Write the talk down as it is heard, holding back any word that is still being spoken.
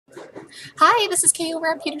Hi, this is Kay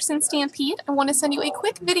over at Peterson Stampede. I want to send you a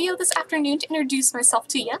quick video this afternoon to introduce myself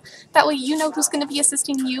to you. That way you know who's going to be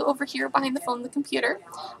assisting you over here behind the phone and the computer.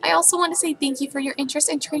 I also want to say thank you for your interest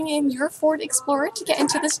in trading in your Ford Explorer to get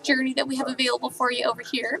into this journey that we have available for you over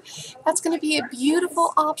here. That's going to be a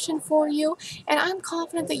beautiful option for you, and I'm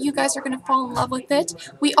confident that you guys are going to fall in love with it.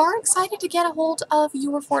 We are excited to get a hold of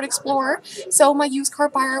your Ford Explorer, so my used car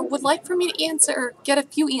buyer would like for me to get a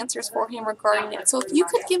few answers for him regarding it. So if you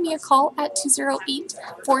could give me a call at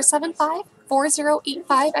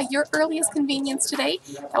 208-475-4085 at your earliest convenience today,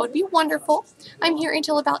 that would be wonderful. I'm here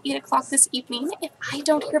until about 8 o'clock this evening. If I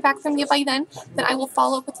don't hear back from you by then I will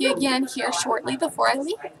follow up with you again here shortly before I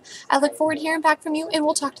leave. I look forward to hearing back from you, and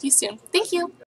we'll talk to you soon. Thank you.